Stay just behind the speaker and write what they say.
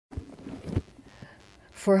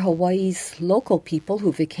For Hawaii's local people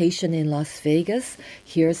who vacation in Las Vegas,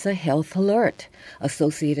 here's a health alert.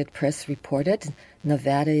 Associated Press reported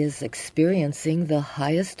Nevada is experiencing the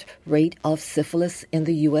highest rate of syphilis in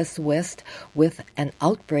the U.S. West with an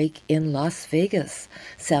outbreak in Las Vegas.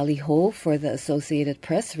 Sally Ho for the Associated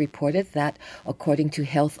Press reported that, according to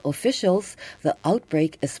health officials, the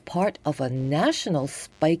outbreak is part of a national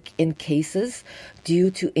spike in cases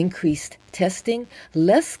due to increased testing,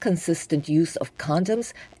 less consistent use of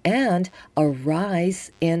condoms, and a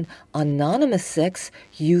rise in anonymous sex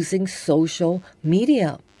using social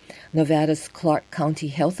media. Nevada's Clark County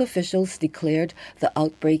health officials declared the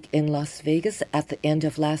outbreak in Las Vegas at the end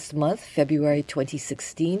of last month, February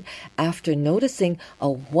 2016, after noticing a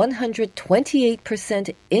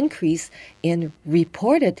 128% increase in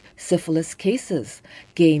reported syphilis cases.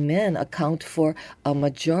 Gay men account for a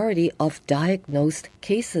majority of diagnosed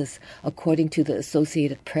cases. According to the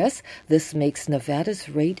Associated Press, this makes Nevada's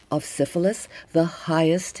rate of syphilis the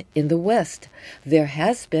highest in the West. There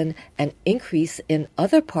has been an increase in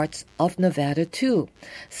other parts of Nevada, too.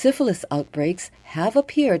 Syphilis outbreaks have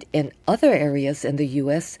appeared in other areas in the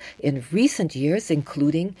U.S. in recent years,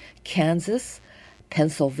 including Kansas,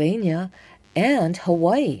 Pennsylvania, and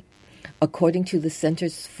Hawaii. According to the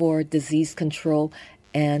Centers for Disease Control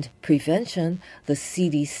and Prevention, the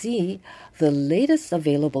CDC, the latest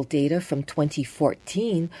available data from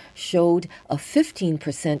 2014 showed a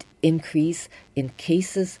 15% increase in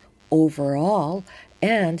cases overall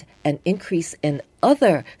and an increase in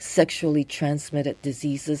other sexually transmitted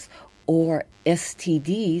diseases or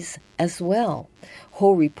STDs as well.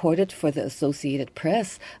 Ho reported for the Associated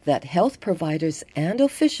Press that health providers and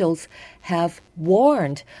officials have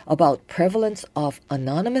warned about prevalence of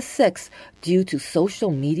anonymous sex due to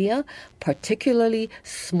social media, particularly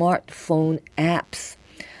smartphone apps.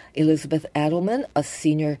 Elizabeth Adelman, a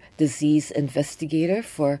senior disease investigator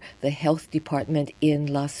for the health department in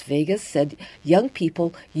Las Vegas, said young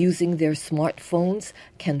people using their smartphones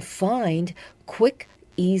can find quick,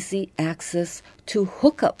 easy access to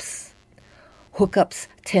hookups. Hookups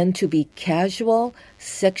tend to be casual,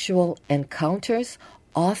 sexual encounters,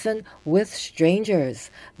 often with strangers.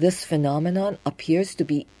 This phenomenon appears to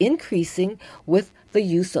be increasing with the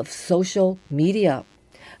use of social media.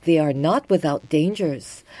 They are not without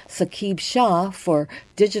dangers. Saqib Shah for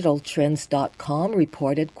digitaltrends.com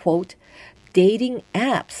reported, quote, dating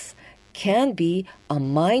apps can be a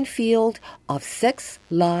minefield of sex,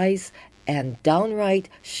 lies, and downright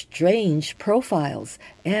strange profiles.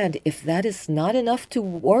 And if that is not enough to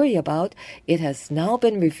worry about, it has now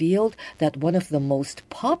been revealed that one of the most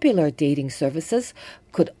popular dating services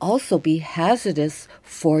could also be hazardous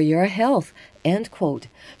for your health. End quote.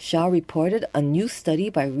 Shah reported a new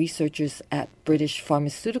study by researchers at British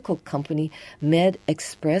pharmaceutical company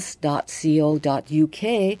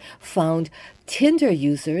medexpress.co.uk found Tinder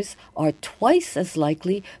users are twice as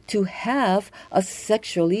likely to have a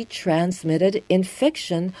sexually transmitted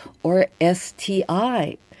infection or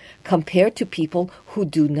STI compared to people who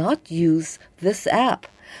do not use this app.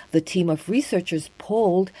 The team of researchers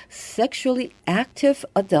polled sexually active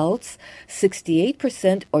adults.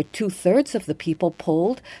 68%, or two-thirds of the people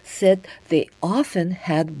polled, said they often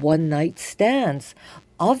had one-night stands.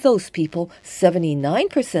 Of those people,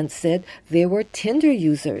 79% said they were Tinder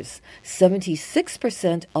users.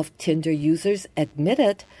 76% of Tinder users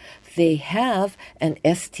admitted they have an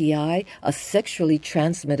STI, a sexually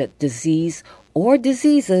transmitted disease, or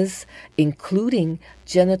diseases, including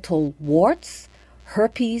genital warts,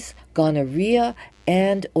 herpes, gonorrhea,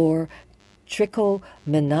 and or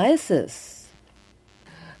trichomoniasis.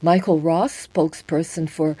 Michael Ross, spokesperson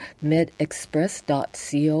for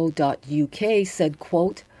medexpress.co.uk, said,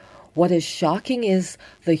 quote, what is shocking is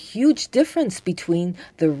the huge difference between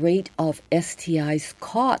the rate of STIs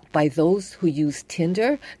caught by those who use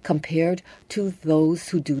Tinder compared to those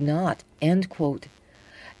who do not, end quote.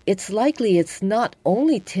 It's likely it's not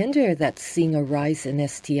only Tinder that's seeing a rise in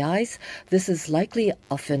STIs. This is likely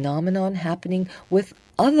a phenomenon happening with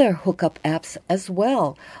other hookup apps as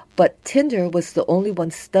well. But Tinder was the only one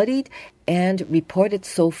studied and reported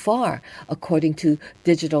so far. According to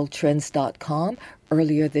digitaltrends.com,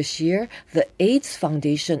 earlier this year, the AIDS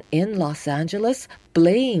Foundation in Los Angeles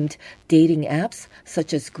blamed dating apps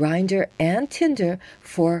such as Grindr and Tinder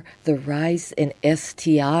for the rise in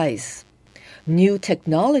STIs. New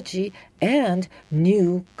technology and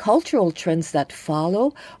new cultural trends that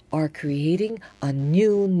follow are creating a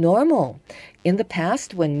new normal. In the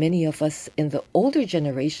past, when many of us in the older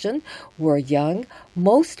generation were young,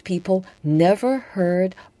 most people never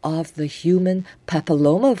heard of the human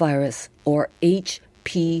papillomavirus, or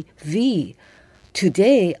HPV.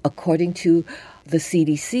 Today, according to The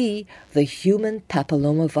CDC, the human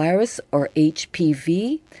papillomavirus, or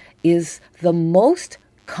HPV, is the most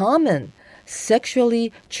common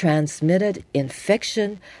sexually transmitted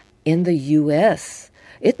infection in the U.S.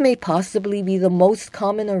 It may possibly be the most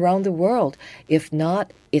common around the world. If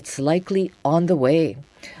not, it's likely on the way.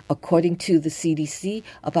 According to the CDC,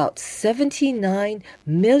 about 79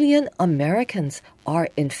 million Americans are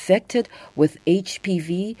infected with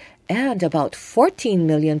HPV, and about 14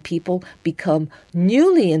 million people become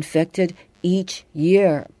newly infected each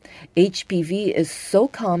year. HPV is so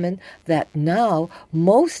common that now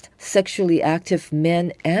most sexually active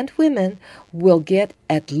men and women will get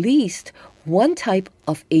at least one type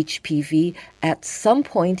of HPV at some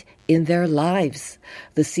point in their lives.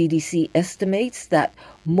 The CDC estimates that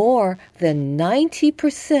more than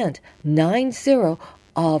 90%, 90,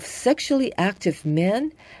 of sexually active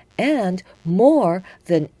men and more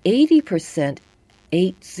than 80%,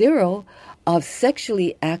 80, of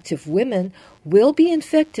sexually active women will be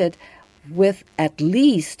infected with at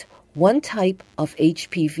least one type of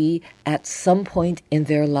HPV at some point in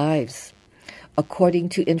their lives. According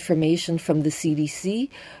to information from the CDC,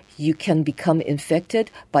 you can become infected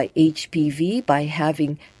by HPV by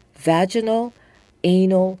having vaginal,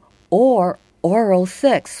 anal, or oral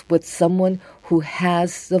sex with someone who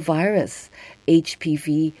has the virus.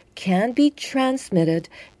 HPV can be transmitted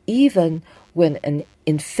even when an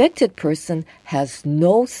infected person has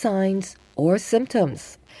no signs or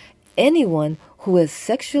symptoms. Anyone who is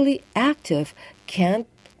sexually active can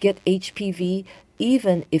get HPV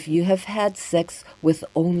even if you have had sex with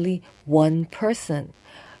only one person.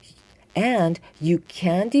 And you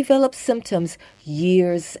can develop symptoms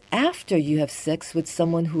years after you have sex with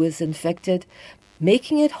someone who is infected,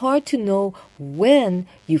 making it hard to know when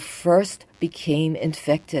you first became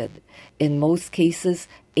infected. In most cases,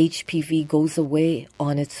 HPV goes away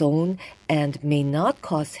on its own and may not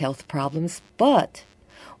cause health problems, but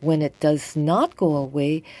when it does not go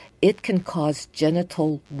away, it can cause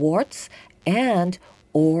genital warts and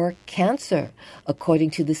or cancer. According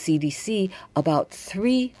to the CDC, about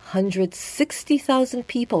 360,000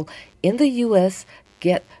 people in the U.S.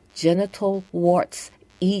 get genital warts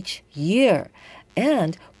each year,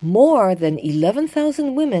 and more than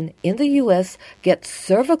 11,000 women in the U.S. get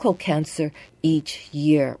cervical cancer each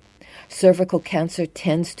year. Cervical cancer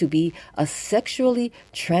tends to be a sexually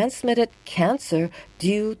transmitted cancer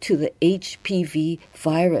due to the HPV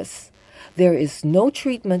virus. There is no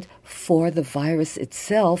treatment for the virus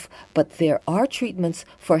itself, but there are treatments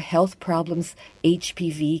for health problems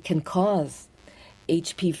HPV can cause.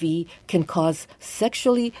 HPV can cause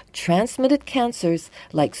sexually transmitted cancers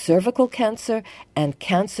like cervical cancer and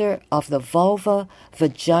cancer of the vulva,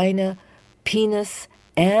 vagina, penis,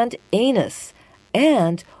 and anus,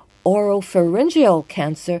 and oropharyngeal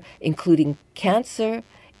cancer, including cancer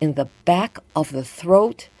in the back of the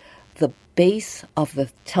throat, the base of the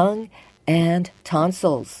tongue, and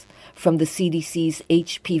tonsils. From the CDC's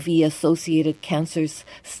HPV-associated cancers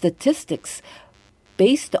statistics,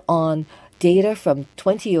 based on data from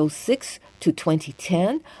 2006 to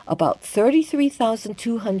 2010, about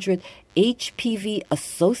 33,200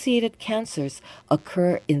 HPV-associated cancers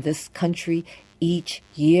occur in this country each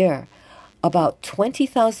year. About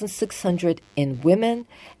 20,600 in women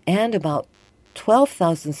and about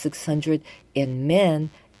 12,600 in men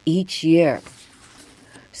each year.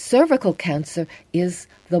 Cervical cancer is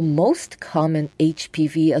the most common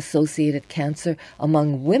HPV-associated cancer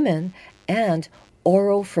among women, and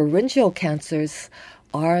oropharyngeal cancers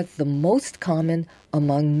are the most common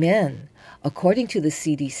among men. According to the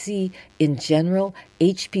CDC, in general,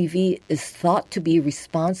 HPV is thought to be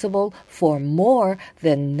responsible for more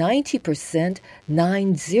than 90%,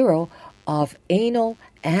 90, of anal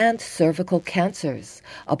and cervical cancers,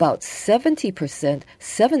 about 70%,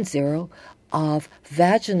 70, of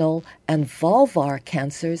vaginal and vulvar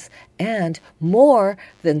cancers, and more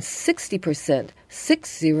than 60%,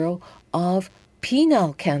 60, of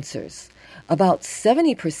penile cancers. About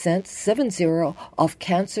 70%, 70, of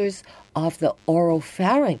cancers of the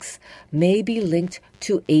oropharynx may be linked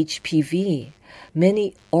to HPV.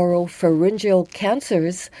 Many oropharyngeal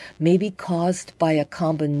cancers may be caused by a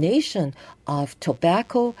combination of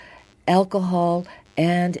tobacco, alcohol,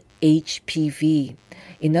 and HPV.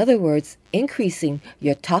 In other words, increasing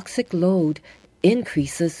your toxic load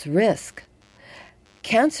increases risk.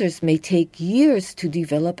 Cancers may take years to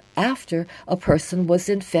develop after a person was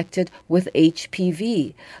infected with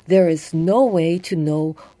HPV. There is no way to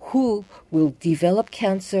know who will develop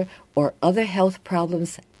cancer or other health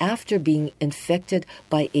problems after being infected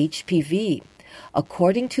by HPV.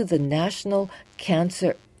 According to the National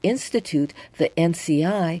Cancer Institute, the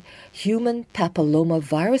NCI, human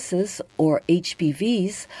papillomaviruses, or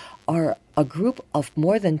HPVs, are a group of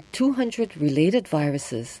more than 200 related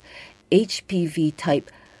viruses. HPV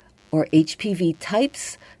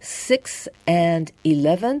types 6 and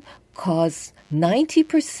 11 cause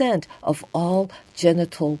 90% of all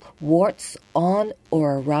genital warts on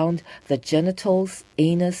or around the genitals,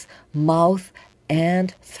 anus, mouth,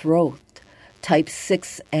 and throat. Type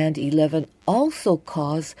 6 and 11 also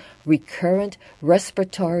cause recurrent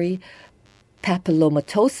respiratory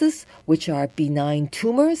papillomatosis, which are benign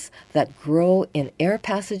tumors that grow in air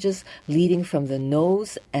passages leading from the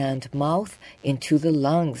nose and mouth into the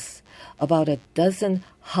lungs. About a dozen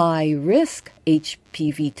high-risk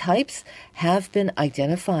HPV types have been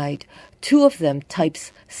identified. 2 of them,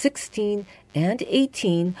 types 16 and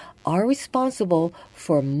 18, are responsible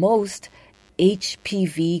for most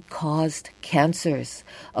HPV-caused cancers.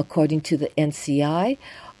 According to the NCI,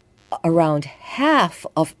 around half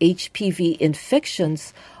of HPV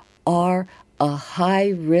infections are a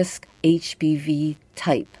high-risk HPV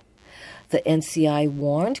type. The NCI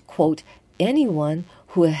warned, quote, anyone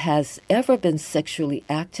who has ever been sexually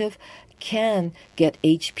active can get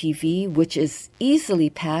HPV, which is easily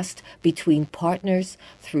passed between partners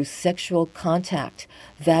through sexual contact,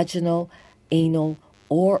 vaginal, anal,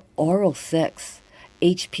 or oral sex.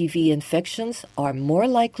 HPV infections are more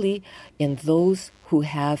likely in those who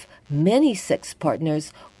have many sex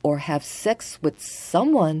partners or have sex with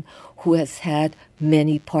someone who has had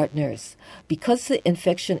many partners. Because the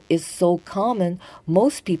infection is so common,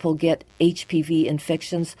 most people get HPV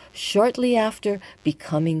infections shortly after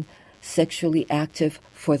becoming sexually active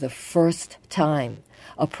for the first time.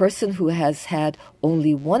 A person who has had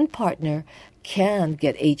only one partner can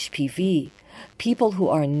get HPV. People who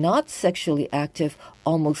are not sexually active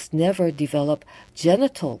almost never develop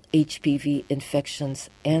genital HPV infections,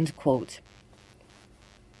 end quote.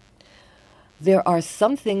 There are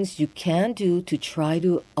some things you can do to try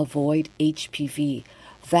to avoid HPV.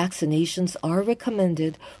 Vaccinations are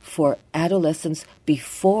recommended for adolescents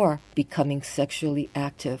before becoming sexually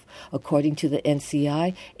active. According to the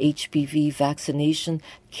NCI, HPV vaccination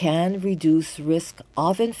can reduce risk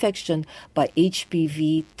of infection by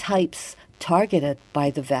HPV types targeted by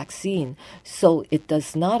the vaccine, so it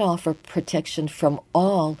does not offer protection from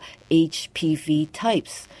all HPV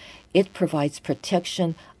types. It provides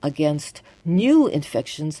protection against new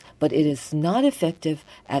infections, but it is not effective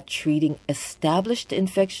at treating established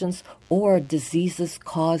infections or diseases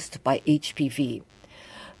caused by HPV.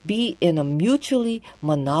 Be in a mutually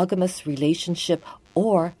monogamous relationship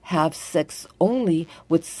or have sex only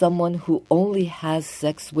with someone who only has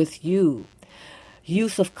sex with you.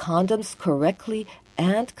 Use of condoms correctly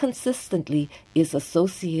and consistently is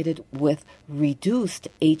associated with reduced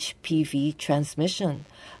HPV transmission.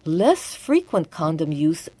 Less frequent condom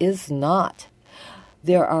use is not.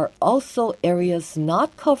 There are also areas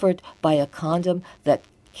not covered by a condom that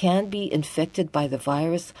can be infected by the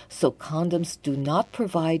virus, so condoms do not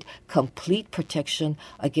provide complete protection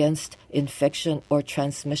against infection or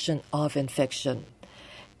transmission of infection.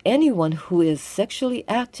 Anyone who is sexually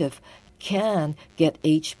active can get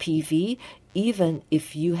HPV even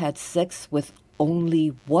if you had sex with only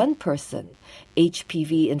one person.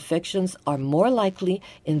 HPV infections are more likely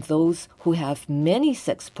in those who have many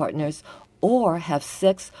sex partners or have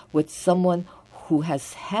sex with someone who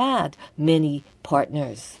has had many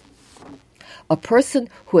partners. A person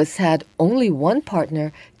who has had only one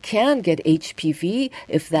partner can get HPV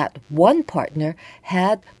if that one partner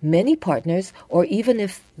had many partners, or even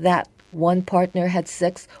if that one partner had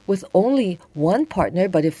sex with only one partner,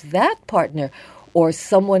 but if that partner or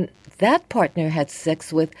someone that partner had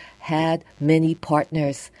sex with had many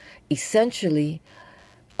partners. Essentially,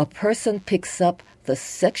 a person picks up the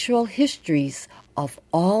sexual histories of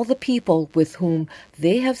all the people with whom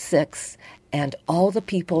they have sex and all the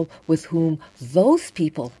people with whom those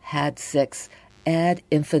people had sex ad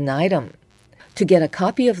infinitum. To get a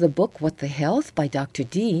copy of the book, What the Health by Dr.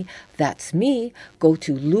 D, that's me, go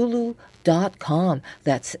to lulu.com.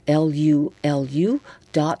 That's LULU.com.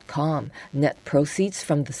 Net proceeds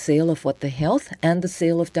from the sale of What the Health and the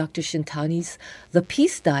sale of Dr. Shintani's The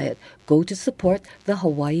Peace Diet go to support the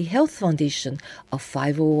Hawaii Health Foundation, a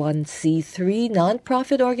 501c3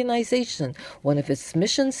 nonprofit organization. One of its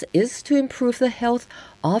missions is to improve the health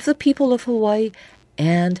of the people of Hawaii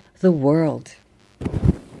and the world.